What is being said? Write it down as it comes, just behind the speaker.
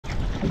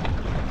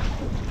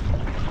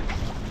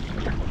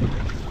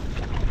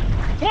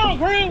Come on,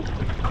 crew.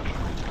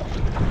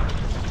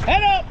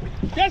 Head up,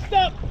 chest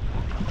up.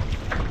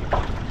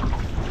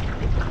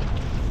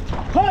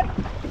 Cut.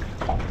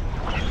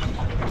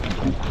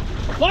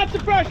 Lots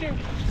of pressure.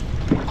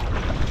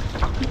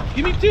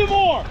 Give me 2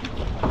 more.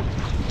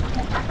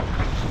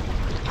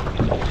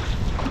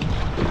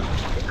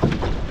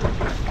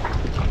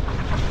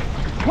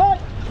 Cut.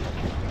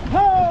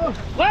 Oh.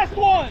 Last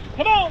one.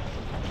 Come on.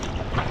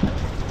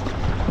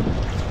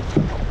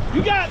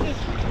 You got this.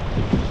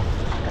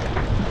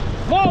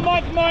 Come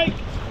on, Mike.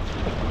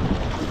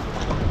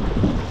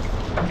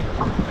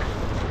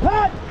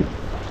 Cut.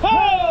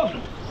 Oh.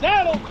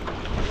 Saddle.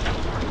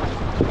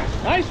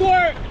 Nice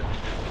work.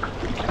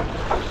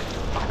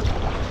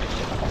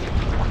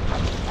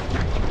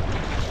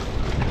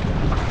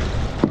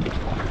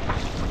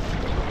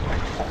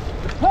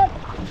 Cut.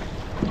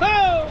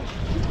 Oh.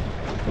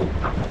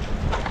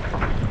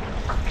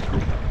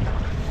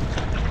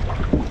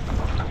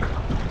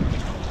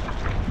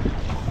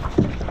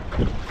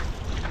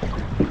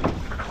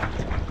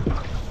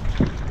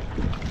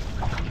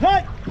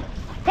 Cut.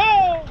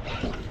 Oh.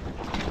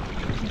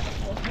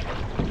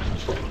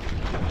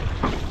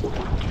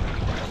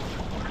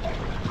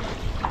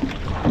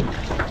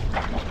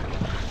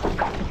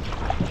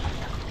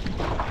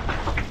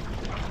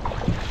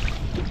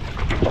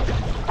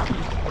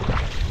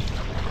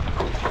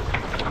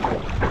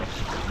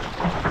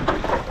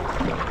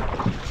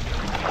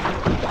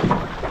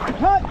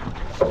 Cut!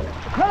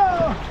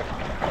 Oh!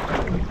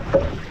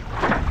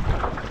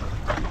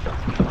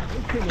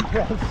 This thing is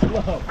real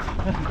slow.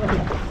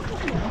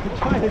 I'm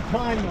trying to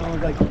time them. I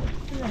was like, what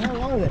the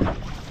hell are they?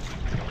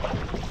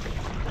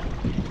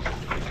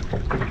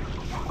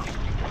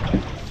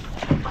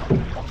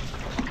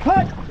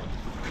 Cut!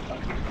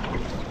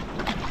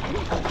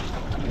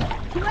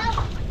 2 out.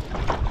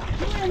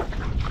 2 in.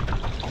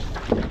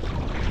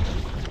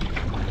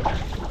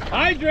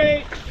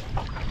 Hydrate.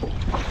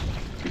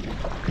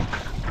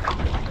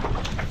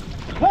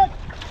 Cut.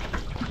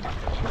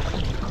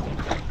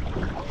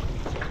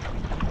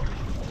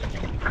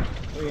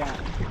 Where you at?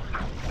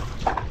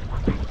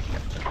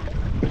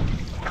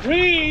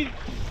 Breathe.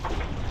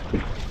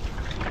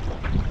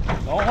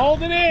 Don't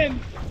hold it in.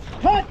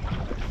 Cut.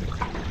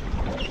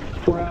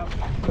 4 out.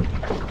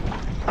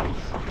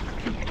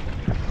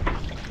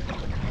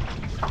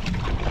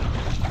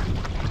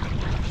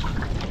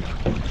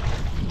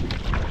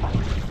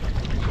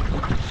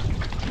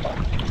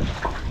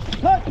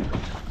 Cut.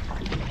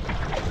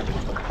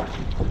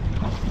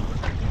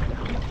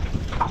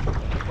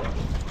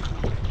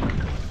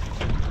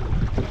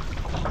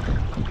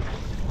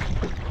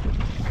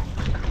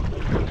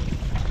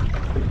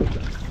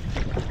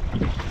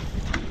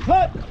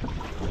 Cut.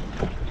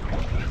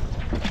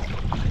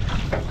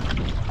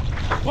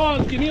 Come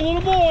on, give me a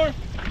little more.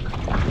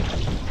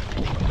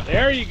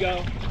 There you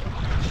go.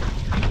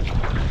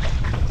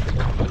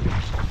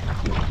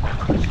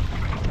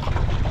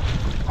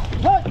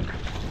 Cut.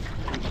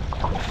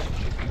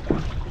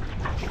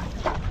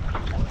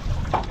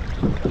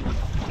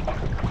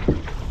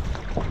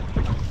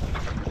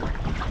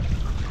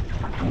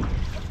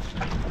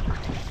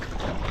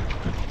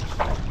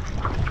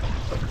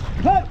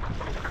 Cut.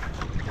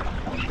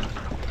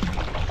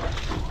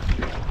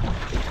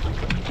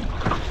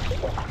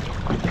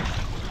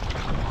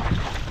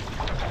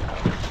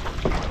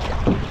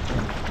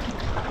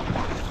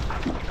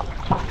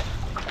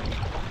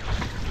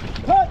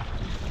 Cut.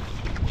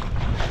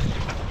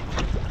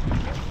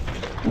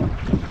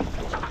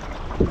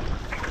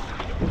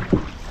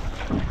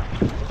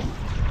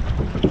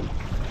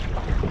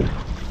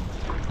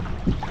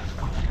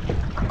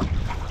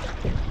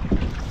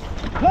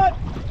 Cut.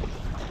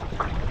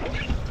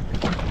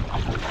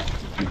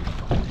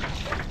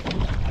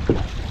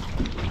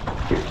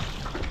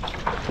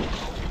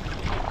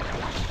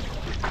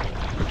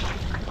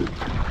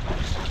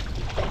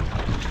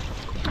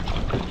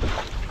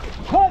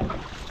 Cut.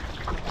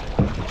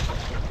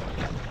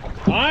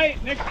 All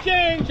right, next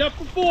change, up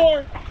for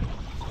 4.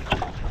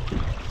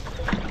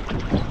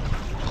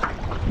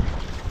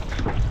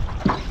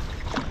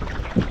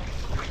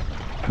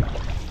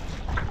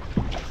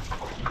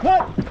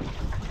 Cut.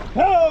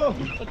 Oh,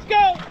 let's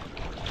go.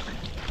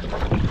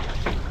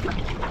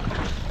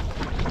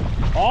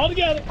 All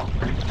together.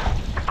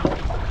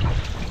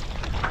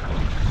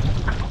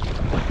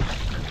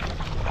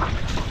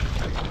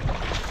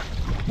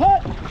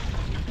 Cut.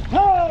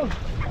 Oh.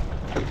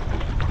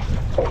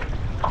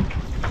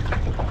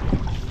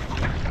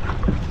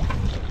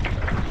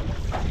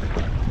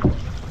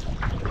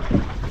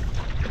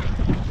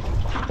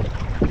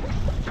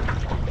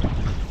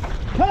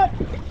 Cut.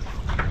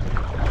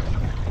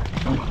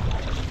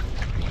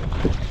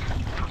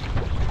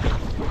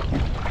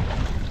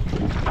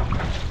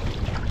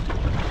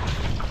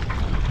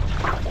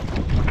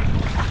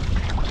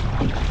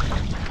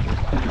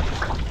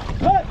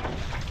 Cut.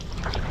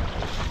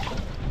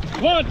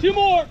 Come on, 2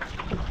 more.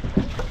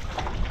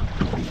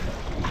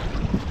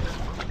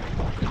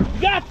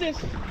 You got this.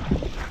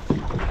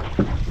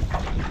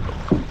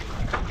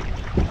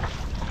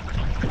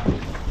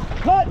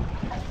 Cut.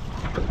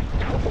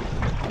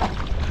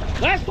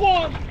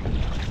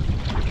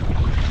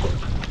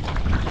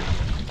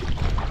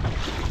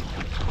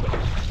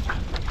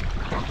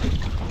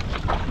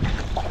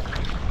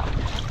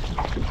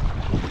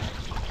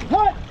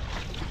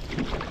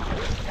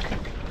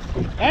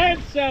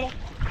 settle.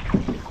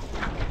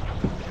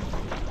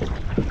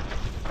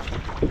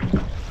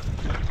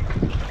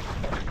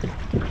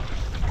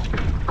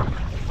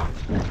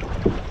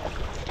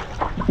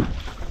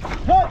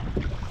 Hut!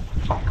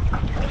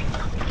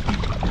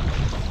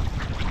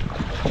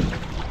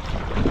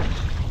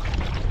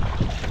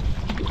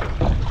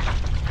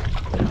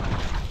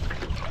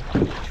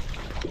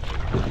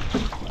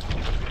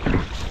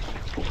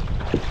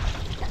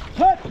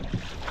 Hut!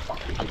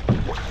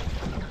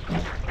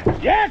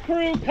 Yeah,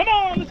 crew, come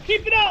on, let's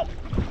keep it up.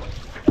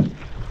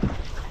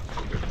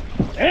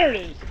 There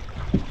it is.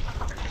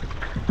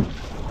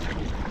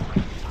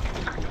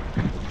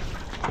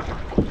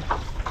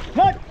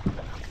 Hut!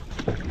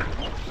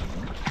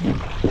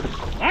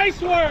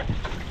 Nice work.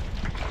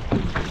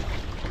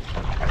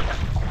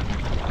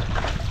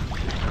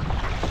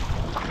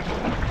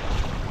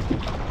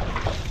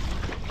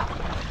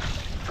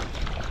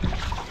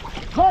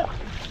 Hut!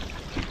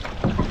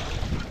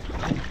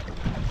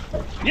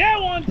 Yeah,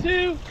 1,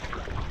 2.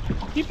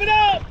 Keep it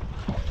up.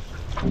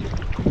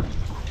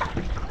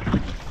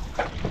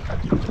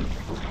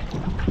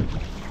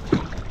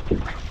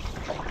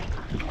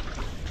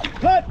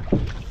 Hut!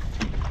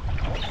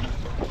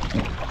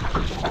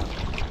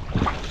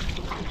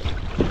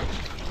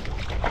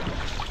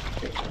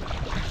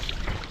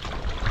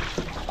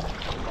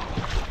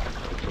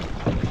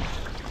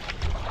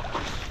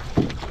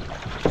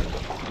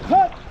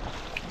 Hut!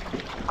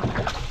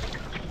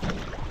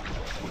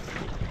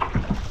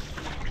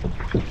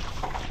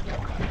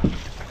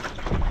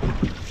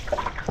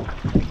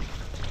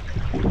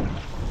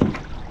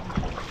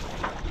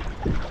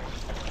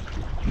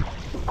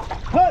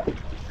 Hut!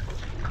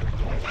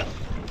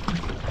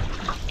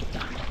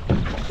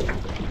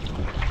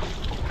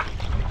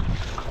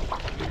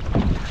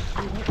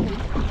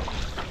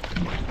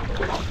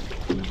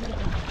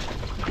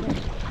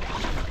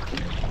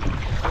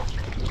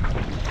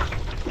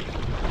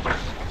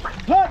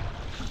 Hut!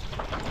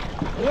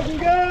 Looking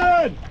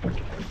good!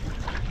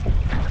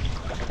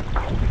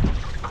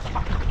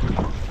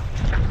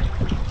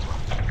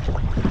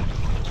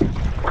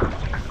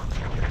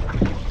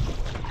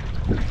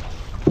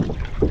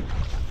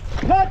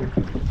 Hut!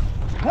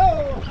 Ho!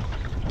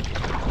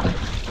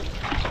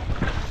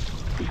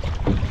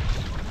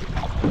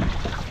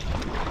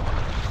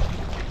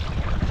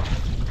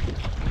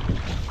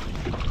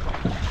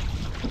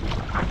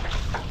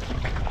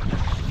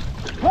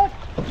 Hut!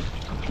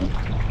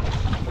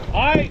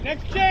 All right,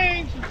 next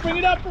change. Let's bring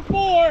it up for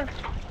 4.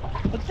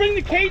 Let's bring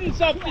the cadence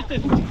up just a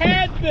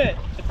tad bit.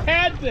 A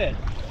tad bit.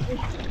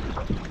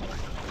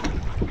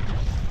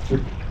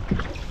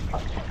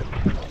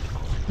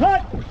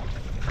 Hut!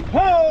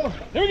 Ho!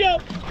 There we go.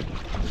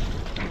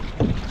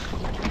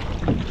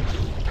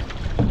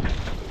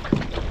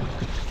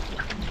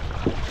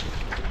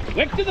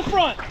 Wick to the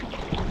front.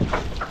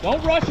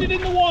 Don't rush it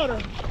in the water.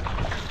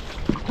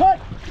 Hut!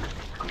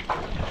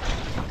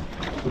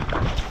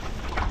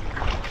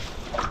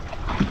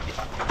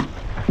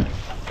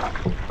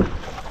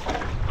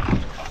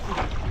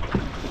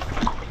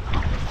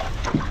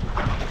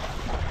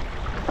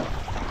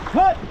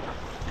 Hut!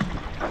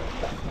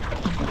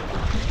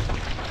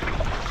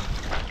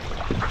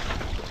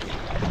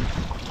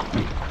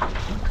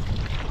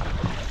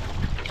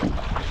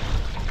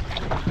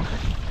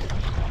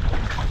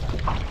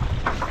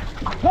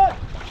 Hut!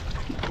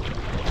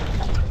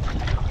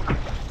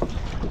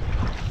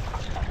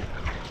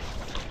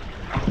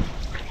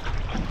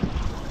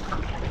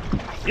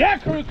 Yeah,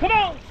 crew, come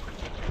on.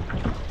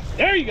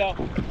 There you go.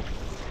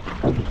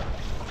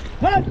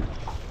 Hut!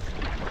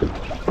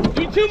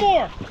 Do 2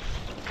 more.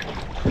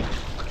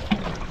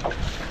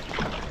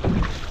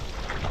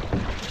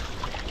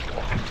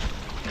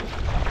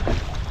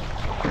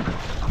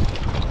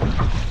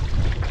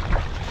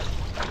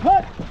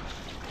 Hut!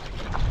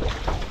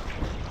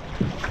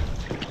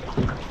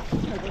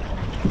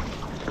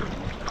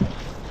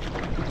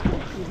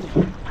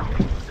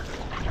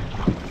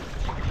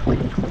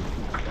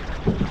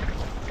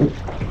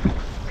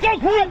 Go,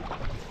 crew.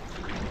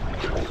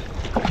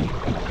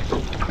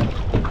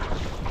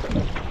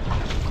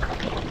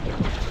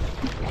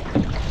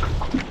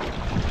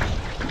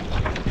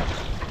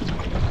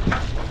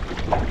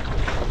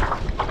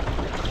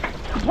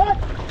 Hut!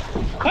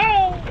 Ho!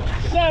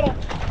 Settle.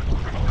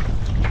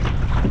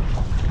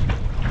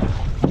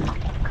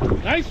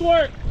 Nice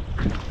work.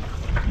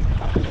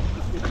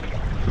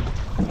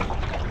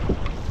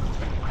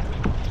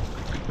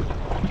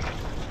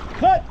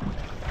 Hut!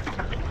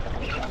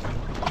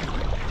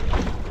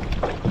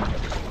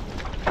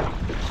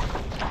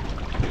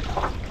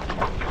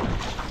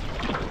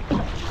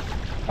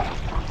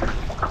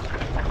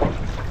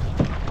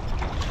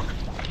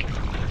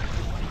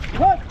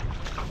 Hut!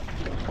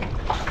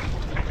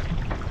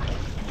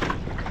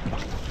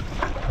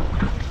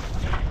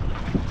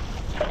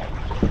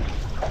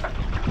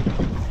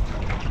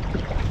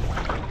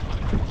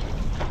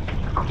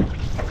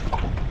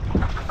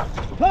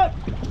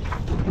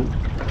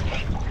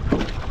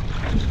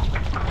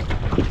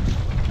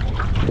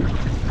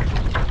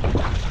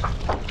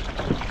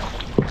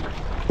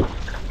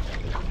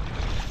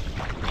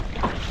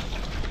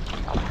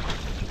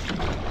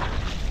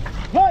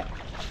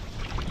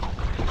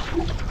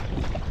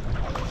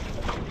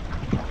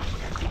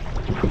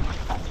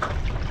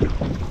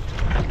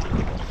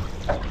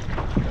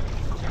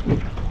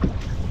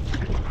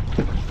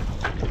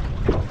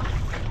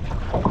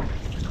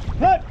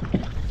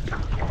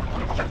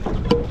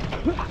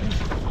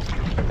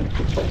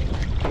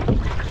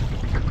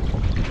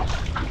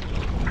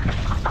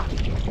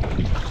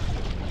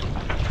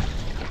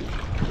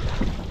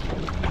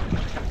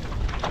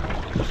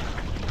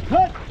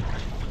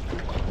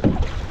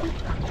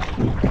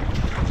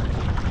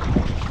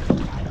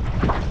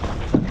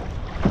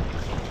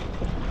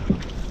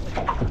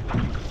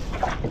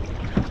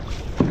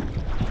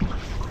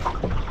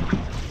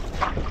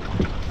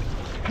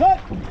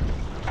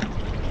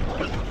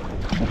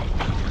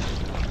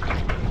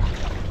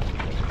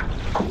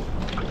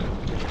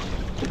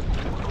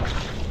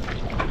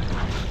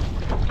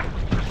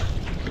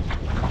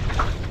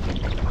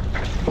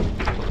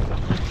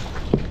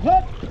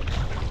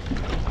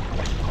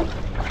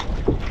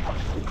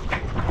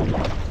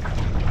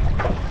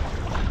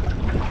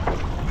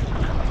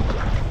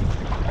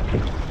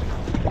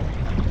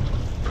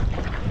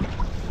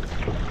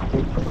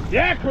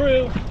 Yeah,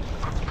 crew.